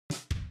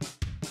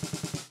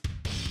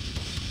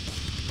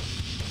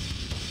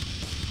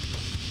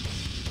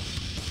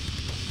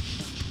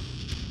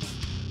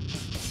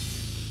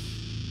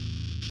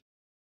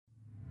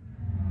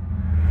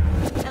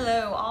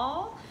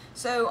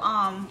So,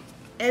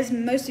 as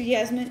most of you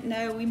guys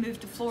know, we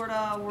moved to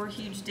Florida. We're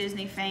huge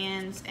Disney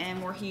fans,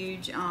 and we're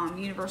huge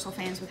Universal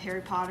fans with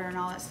Harry Potter and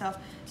all that stuff.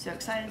 So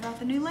excited about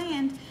the new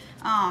land.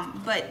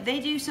 But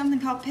they do something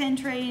called pen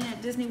trading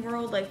at Disney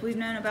World. Like, we've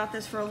known about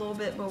this for a little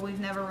bit, but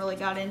we've never really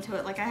got into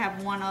it. Like, I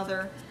have one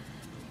other,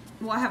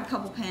 well, I have a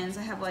couple pens.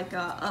 I have like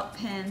Up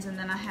pens, and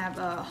then I have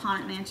a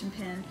Haunted Mansion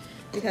pen,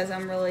 because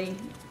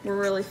we're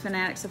really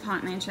fanatics of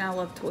Haunted Mansion. I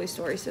love Toy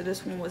Story, so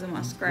this one was a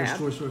must grab.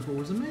 Toy Story 4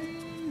 was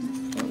amazing.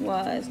 It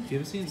was. You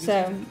haven't seen it?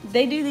 So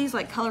they do these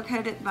like color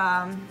coded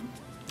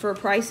for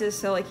prices,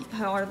 so like you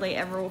hardly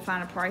ever will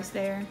find a price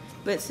there.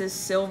 But it says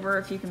silver,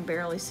 if you can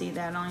barely see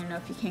that. I don't even know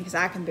if you can, because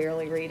I can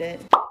barely read it.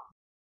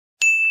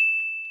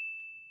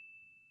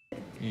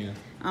 Yeah.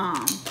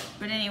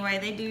 But anyway,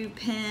 they do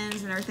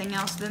pins and everything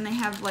else. Then they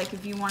have, like,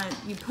 if you want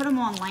to, you put them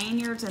on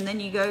lanyards, and then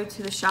you go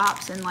to the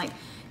shops, and like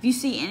if you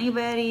see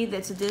anybody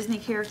that's a Disney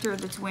character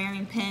that's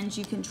wearing pins,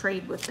 you can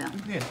trade with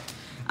them. Yeah.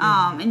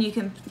 And you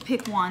can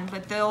pick one,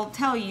 but they'll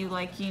tell you,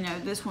 like, you know,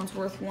 this one's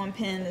worth one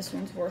pin, this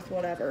one's worth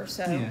whatever.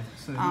 So yeah,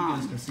 so you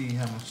guys can see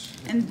how much.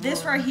 And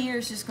this right here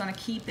is just going to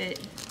keep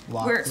it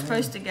Locked where it's in.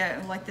 supposed to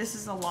go. Like, this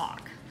is a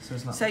lock. So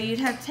it's not. So you'd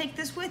have to take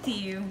this with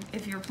you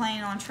if you're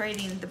planning on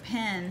trading the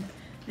pen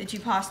that you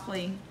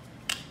possibly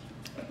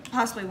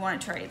want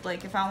to trade.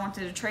 Like, if I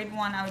wanted to trade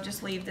one, I would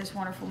just leave this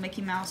wonderful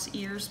Mickey Mouse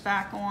ears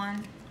back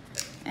on,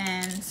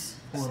 and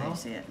Pull it so you off.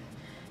 see it,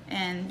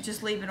 and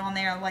just leave it on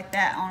there like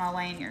that on a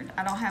lanyard.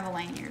 I don't have a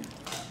lanyard.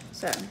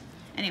 So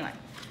anyway,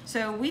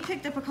 so we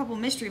picked up a couple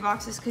mystery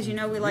boxes, because you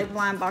know we like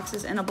blind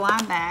boxes, and a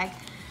blind bag.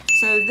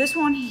 So this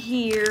one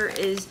here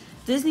is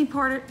Disney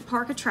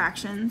Park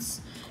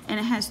Attractions, and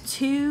it has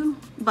 2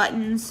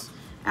 buttons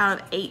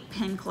out of 8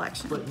 pin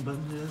collection.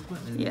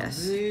 Button.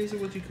 Yes. These are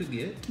what you could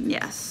get.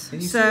 Yes.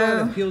 And you see why it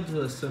So appealed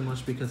to us so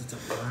much, because it's a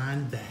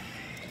blind bag.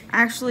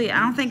 actually, I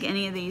don't think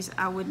any of these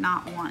I would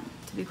not want,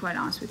 to be quite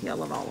honest with you. I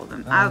love all of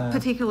them. I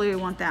particularly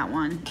want that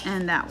one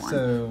and that one,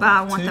 So, but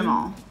I want 2? them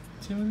all.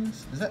 2 in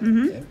this? Is that?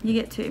 Mm-hmm. Yeah. You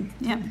get 2.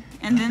 Yep.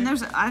 And then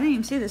there's, I didn't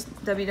even see this,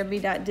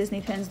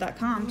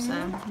 www.disneypens.com,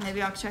 so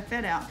maybe I'll check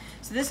that out.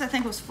 So this, I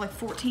think, was like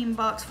 $14,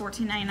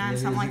 $14.99,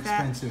 something like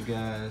that. Expensive,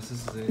 guys.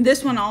 This is it.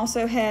 This one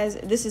also has,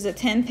 this is a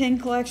 10 pin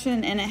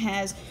collection, and it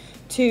has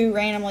 2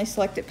 randomly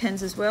selected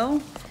pins as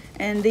well.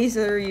 And these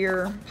are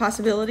your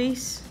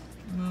possibilities.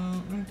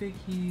 No, aren't they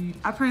cute?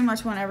 I pretty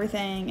much want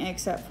everything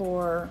except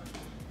for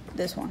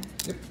this one.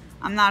 Yep.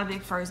 I'm not a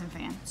big Frozen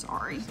fan.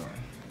 Sorry. Sorry.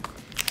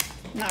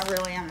 Not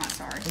really, I'm not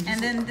sorry.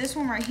 And then this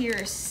one right here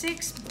is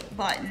 6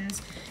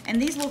 buttons,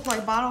 and these look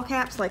like bottle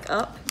caps, like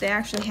Up. They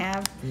actually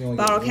have You only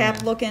bottle get cap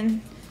one.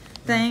 looking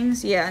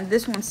things. Yeah, and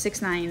this one's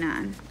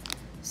 $6.99.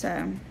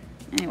 So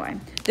anyway,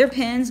 their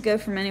pins go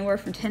from anywhere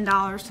from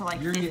 $10 to like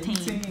You're $15. getting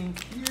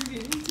Tink. You're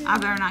getting Tink. I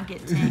better not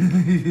get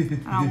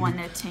Tink. I don't want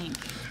no Tink.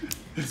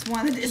 It's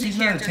one of the Disney She's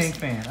not a characters. Tink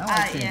fan. I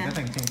like Tink. Yeah. I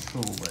think Tink's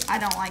cool, but I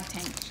don't like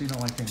Tink. she don't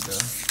like Tink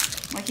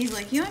though. Like, he's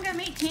like, you want to go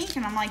meet Tink?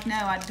 And I'm like, no,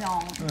 I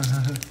don't.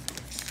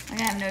 Like,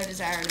 I have no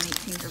desire to meet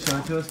Show it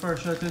Tinkerbell. to us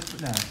first. Show it to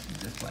us. No,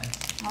 just play.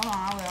 Hold on,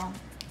 I will.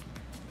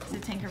 Is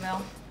it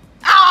Tinkerbell?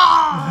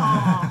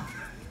 Oh!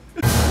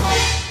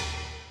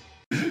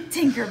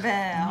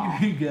 Tinkerbell.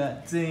 You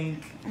got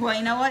Tink. Well,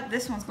 you know what?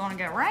 This one's going to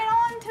go right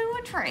on to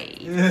a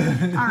trade.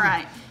 All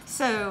right.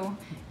 So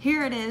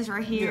here it is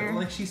right here. Yeah,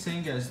 like she's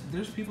saying, guys,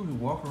 there's people who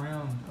walk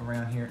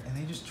around here and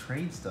they just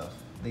trade stuff.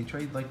 They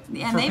trade like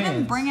And for they even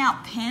pins. bring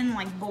out pen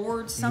like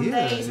boards some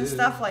Yeah, days and yeah.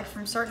 stuff, like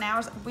from certain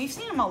hours. We've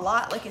seen them a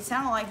lot. Like, it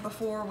sounded like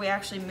before we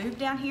actually moved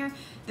down here,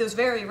 it was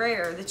very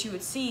rare that you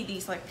would see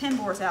these like pen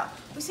boards out.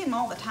 We see them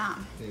all the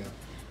time. Yeah.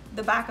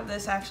 The back of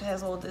this actually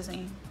has little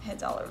Disney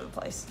heads all over the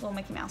place, little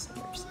Mickey Mouse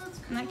ears.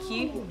 Isn't that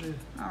cute?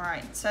 All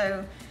right,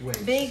 so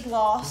Wait. big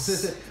loss.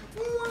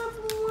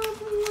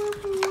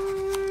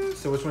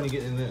 So which one are you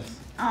getting in this?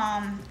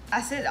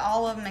 I said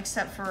all of them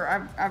except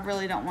for I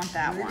really don't want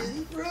that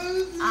one.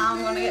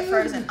 I'm gonna get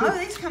Frozen. Oh,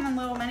 these come in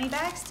little mini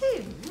bags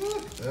too.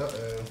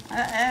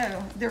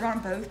 Uh-oh, they're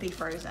gonna both be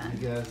Frozen.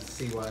 You guys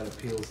see why it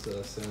appeals to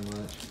us so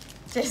much.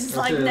 Just Or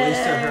like, to, no. at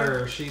least to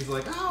her, she's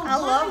like, oh, I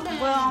love, blind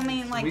well, I bags.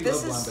 mean, like, We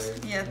this love is,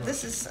 blind bags. yeah,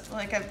 this is,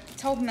 like, I've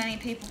told many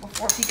people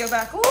before, if you go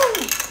back, ooh,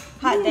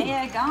 hot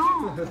day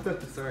gone.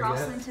 Sorry, Cross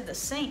guys. into the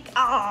sink.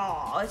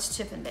 Oh, it's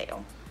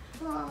Chippendale.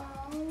 Oh,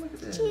 look at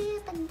that.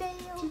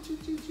 Chippendale.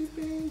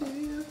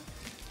 Chippendale.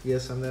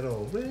 Yes, I'm that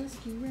old.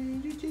 Rescue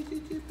Ranger,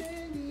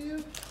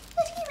 Chippendale.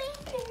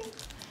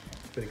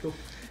 Pretty cool.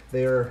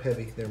 They are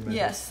heavy. They're metal.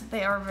 Yes,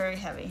 they are very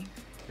heavy.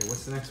 Okay,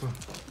 what's the next one?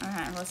 All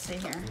right, let's see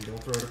here. And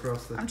don't throw it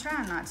across the. I'm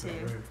trying not to.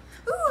 Right.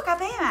 Ooh, I got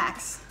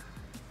Baymax.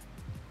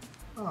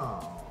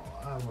 Oh,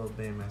 I love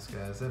Baymax,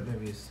 guys. That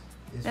movie is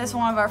That's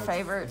one of our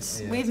favorites.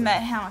 Yeah, We've it's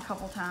met him a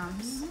couple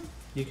times.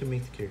 You can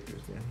meet the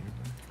characters down here.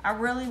 I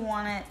really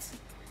wanted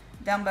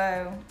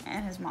Dumbo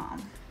and his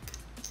mom.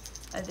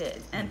 I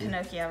did. And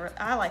Pinocchio.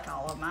 I like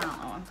all of them. I don't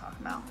know what I'm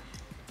talking about.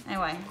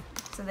 Anyway,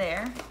 so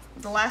there.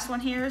 The last one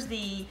here is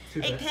the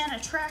 8-pin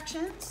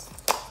attractions.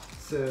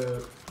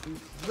 So,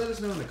 let us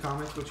know in the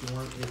comments what you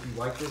want. If you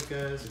like this,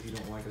 guys. If you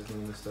don't like us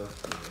doing this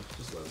stuff,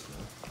 just let us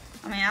know.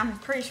 I mean, I'm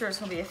pretty sure it's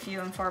gonna be a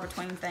few and far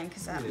between thing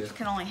because I Yeah.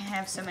 can only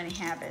have so many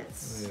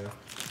habits. Yeah.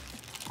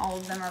 All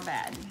of them are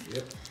bad.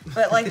 Yep.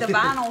 But like the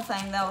vinyl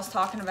thing that I was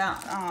talking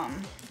about,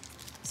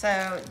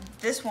 so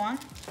this one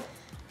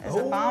is a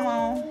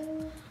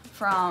vinyl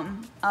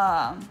from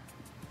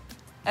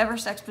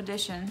Everest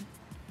Expedition,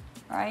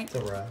 right? It's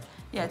a ride.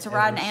 Yeah, it's a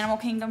ride in Everest. Animal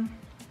Kingdom.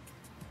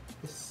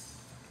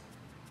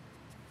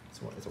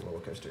 It's a roller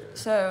coaster.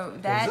 So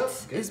that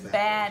Goes up, is goes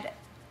bad.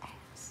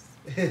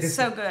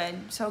 So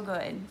good, so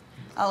good.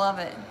 I love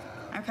it.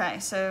 Okay,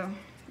 so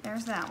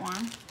there's that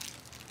one.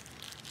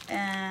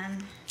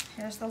 And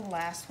here's the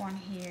last one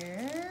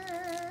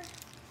here.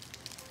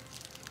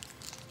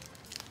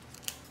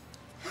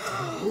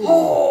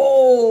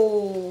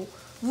 Oh,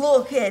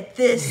 look at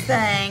this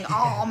thing.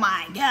 Oh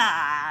my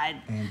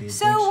God. And the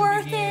So adventure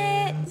worth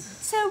begins. it.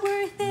 So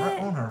worth it. Right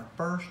on her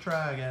first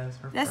try, guys.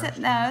 Her That's first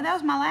it. No, that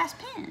was my last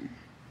pen.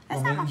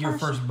 That's not my your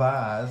first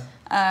buys.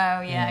 Oh,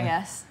 yeah, Yeah. I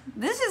guess.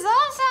 This is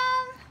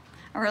awesome.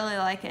 I really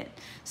like it.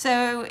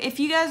 So if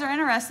you guys are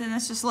interested in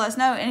this, just let us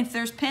know. And if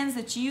there's pens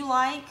that you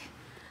like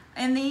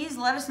in these,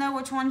 let us know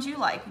which ones you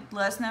like.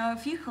 Let us know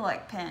if you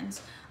collect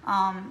pens.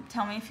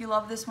 Tell me if you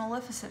love this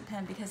Maleficent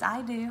pen, because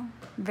I do.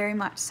 Very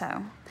much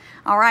so.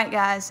 All right,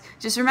 guys.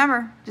 Just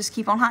remember, just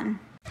keep on hunting.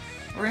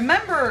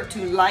 Remember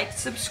to like,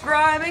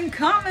 subscribe, and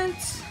comment.